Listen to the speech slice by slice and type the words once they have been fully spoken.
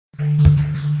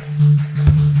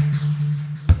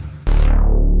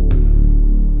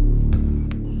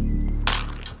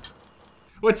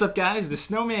What's up, guys? The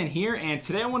Snowman here, and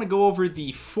today I want to go over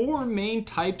the 4 main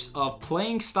types of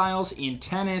playing styles in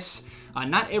tennis.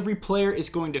 Not every player is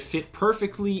going to fit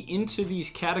perfectly into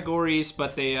these categories,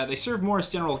 but they serve more as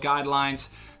general guidelines.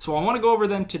 So I want to go over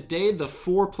them today. The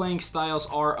 4 playing styles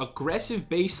are aggressive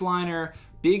baseliner,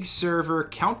 big server,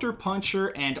 counter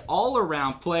puncher, and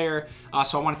all-around player.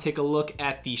 So I want to take a look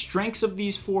at the strengths of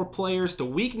these 4 players, the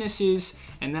weaknesses,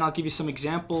 and then I'll give you some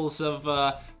examples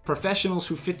of professionals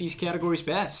who fit these categories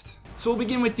best. So we'll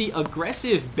begin with the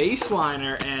aggressive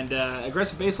baseliner, and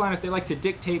aggressive baseliners, they like to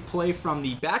dictate play from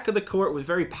the back of the court with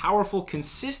very powerful,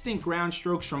 consistent ground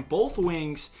strokes from both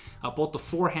wings, both the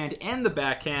forehand and the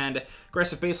backhand.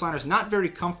 Aggressive baseliners not very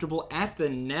comfortable at the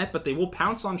net, but they will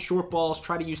pounce on short balls,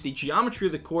 try to use the geometry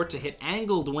of the court to hit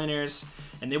angled winners,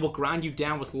 and they will grind you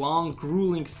down with long,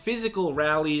 grueling, physical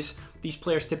rallies. These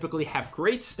players typically have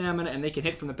great stamina, and they can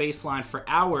hit from the baseline for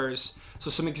hours.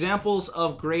 So some examples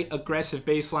of great aggressive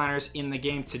baseliners in the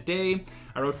game today.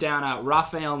 I wrote down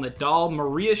Rafael Nadal,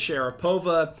 Maria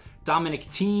Sharapova, Dominic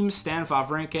Thiem, Stan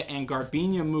Wawrinka, and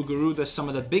Garbiñe Muguruza, some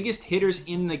of the biggest hitters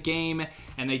in the game,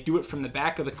 and they do it from the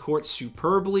back of the court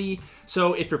superbly.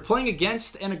 So if you're playing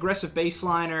against an aggressive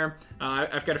baseliner,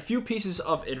 I've got a few pieces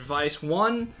of advice.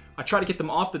 One, I try to get them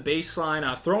off the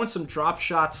baseline, throw in some drop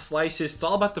shots, slices. It's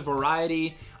all about the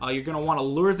variety. You're going to want to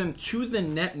lure them to the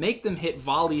net, make them hit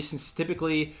volleys, since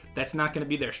typically that's not going to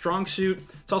be their strong suit.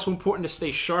 It's also important to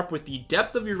stay sharp with the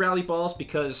depth of your rally balls,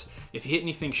 because if you hit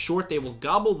anything short, they will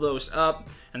gobble those up.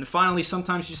 And then finally,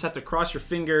 sometimes you just have to cross your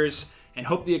fingers and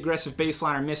hope the aggressive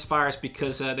baseliner misfires,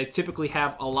 because they typically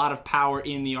have a lot of power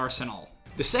in the arsenal.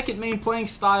 The second main playing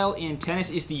style in tennis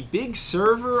is the big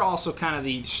server, also kind of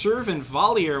the serve and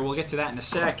volleyer. We'll get to that in a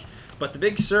sec. But the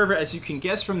big server, as you can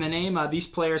guess from the name, these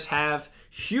players have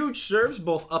huge serves,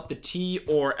 both up the tee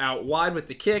or out wide with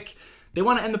the kick. They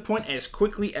want to end the point as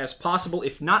quickly as possible.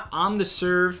 If not on the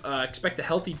serve, expect a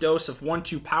healthy dose of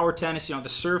 1-2 power tennis. You know, the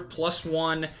serve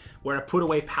 +1, where a put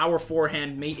away power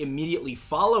forehand may immediately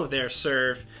follow their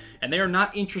serve. And they are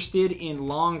not interested in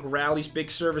long rallies. Big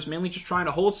servers mainly just trying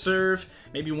to hold serve,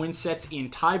 maybe win sets in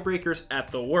tiebreakers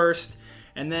at the worst.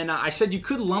 And then I said you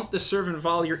could lump the serve and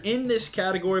volleyer in this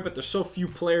category, but there's so few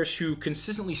players who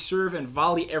consistently serve and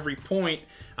volley every point.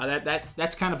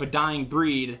 That's kind of a dying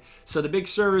breed. So the big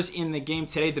servers in the game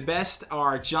today, the best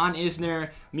are John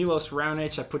Isner, Milos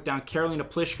Raonic. I put down Karolina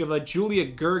Pliskova, Julia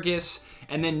Gergis,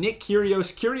 and then Nick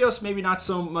Kyrgios. Kyrgios maybe not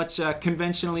so much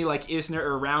conventionally like Isner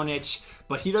or Raonic,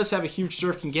 but he does have a huge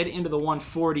serve, can get into the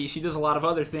 140s. He does a lot of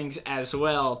other things as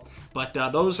well. But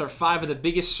those are 5 of the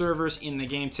biggest servers in the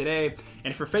game today.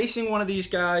 And if you're facing one of these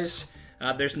guys,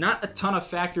 there's not a ton of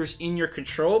factors in your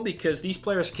control, because these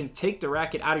players can take the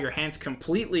racket out of your hands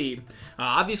completely.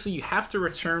 Obviously, you have to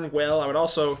return well. I would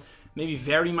also maybe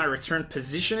vary my return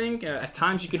positioning. At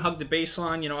times, you can hug the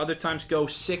baseline. You know, other times go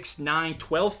 6, 9,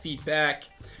 12 feet back.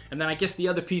 And then I guess the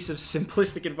other piece of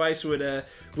simplistic advice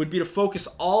would be to focus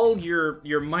all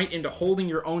your might into holding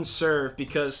your own serve,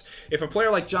 because if a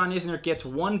player like John Isner gets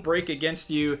one break against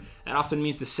you, that often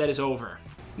means the set is over.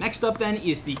 Next up then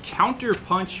is the counter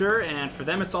puncher, and for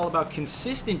them it's all about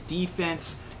consistent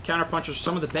defense. Counter punchers are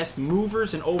some of the best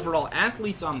movers and overall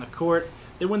athletes on the court.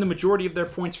 They win the majority of their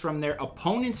points from their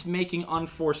opponents making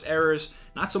unforced errors,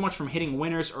 not so much from hitting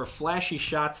winners or flashy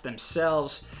shots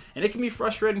themselves. And it can be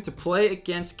frustrating to play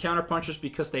against counterpunchers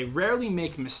because they rarely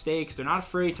make mistakes. They're not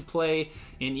afraid to play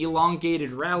in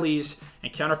elongated rallies,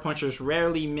 and counterpunchers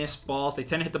rarely miss balls. They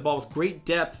tend to hit the ball with great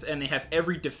depth, and they have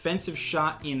every defensive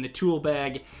shot in the tool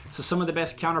bag. So some of the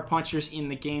best counterpunchers in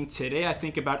the game today, I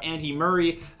think about Andy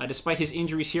Murray. Despite his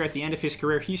injuries here at the end of his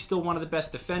career, he's still one of the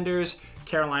best defenders.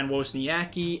 Caroline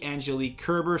Wozniacki, Angelique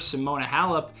Kerber, Simona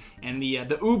Halep, and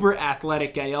the uber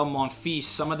athletic Gael Monfils,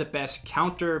 some of the best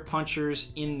counter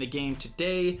punchers in the game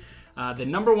today. The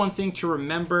number one thing to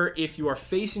remember if you are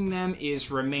facing them is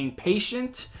remain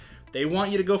patient. They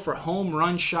want you to go for home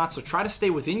run shots, so try to stay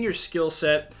within your skill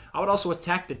set. I would also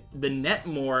attack the net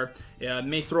more. It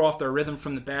may throw off their rhythm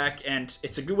from the back, and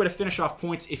it's a good way to finish off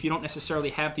points if you don't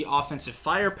necessarily have the offensive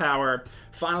firepower.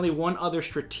 Finally, one other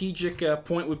strategic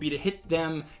point would be to hit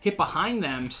behind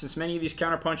them, since many of these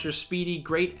counterpunchers, speedy,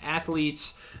 great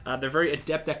athletes, they're very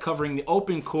adept at covering the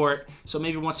open court, so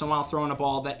maybe once in a while throwing a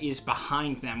ball that is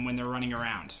behind them when they're running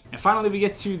around. And finally, we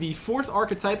get to the 4th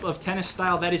archetype of tennis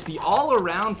style, that is the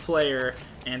all-around player.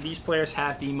 And these players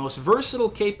have the most versatile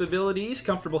capabilities,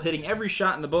 comfortable hitting every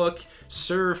shot in the book,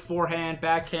 serve, forehand,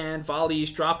 backhand, volleys,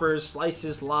 droppers,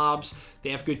 slices, lobs. They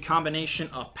have good combination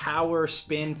of power,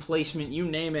 spin, placement, you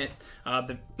name it.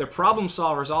 They're problem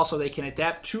solvers also. They can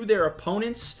adapt to their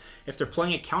opponents. If they're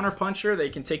playing a counterpuncher, they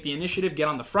can take the initiative, get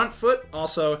on the front foot.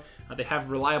 Also, they have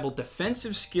reliable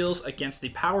defensive skills against the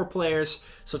power players.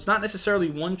 So it's not necessarily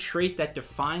one trait that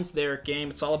defines their game.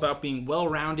 It's all about being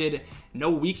well-rounded, no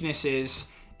weaknesses,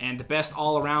 and the best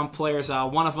all-around players.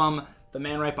 One of them, the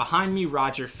man right behind me,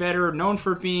 Roger Federer, known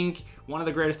for being one of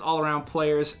the greatest all-around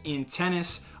players in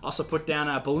tennis. Also put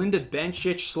down Belinda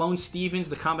Bencic, Sloane Stephens,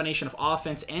 the combination of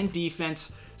offense and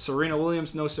defense. Serena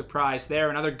Williams, no surprise there,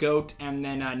 another GOAT. And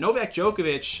then Novak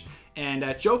Djokovic. And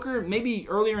Joker, maybe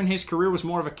earlier in his career, was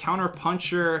more of a counter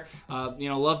puncher,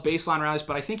 loved baseline rallies,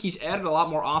 but I think he's added a lot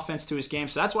more offense to his game.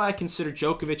 So that's why I consider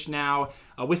Djokovic now,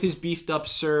 with his beefed up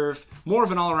serve, more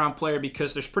of an all-around player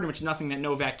because there's pretty much nothing that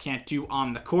Novak can't do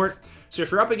on the court. So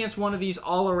if you're up against one of these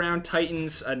all-around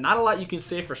titans, not a lot you can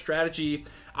say for strategy.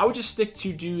 I would just stick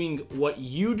to doing what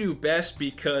you do best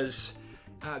because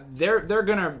they're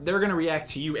gonna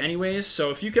react to you anyways. So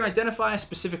if you can identify a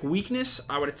specific weakness,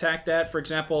 I would attack that. For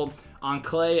example, on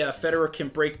clay, Federer can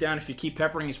break down if you keep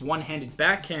peppering his one-handed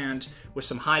backhand with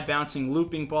some high bouncing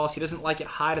looping balls. He doesn't like it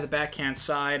high to the backhand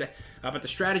side. But the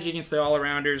strategy against the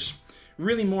all-arounders,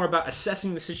 really more about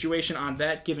assessing the situation on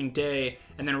that given day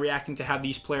and then reacting to how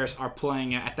these players are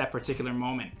playing at that particular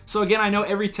moment. So again, I know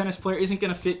every tennis player isn't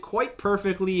going to fit quite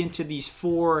perfectly into these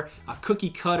four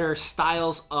cookie-cutter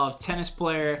styles of tennis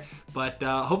player, but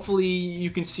hopefully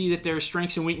you can see that there are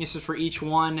strengths and weaknesses for each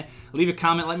one. Leave a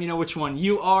comment, let me know which one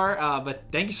you are, but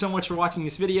thank you so much for watching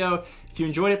this video. If you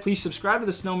enjoyed it, please subscribe to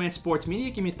the Snowman Sports Media,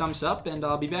 give me a thumbs up, and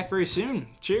I'll be back very soon.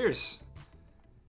 Cheers!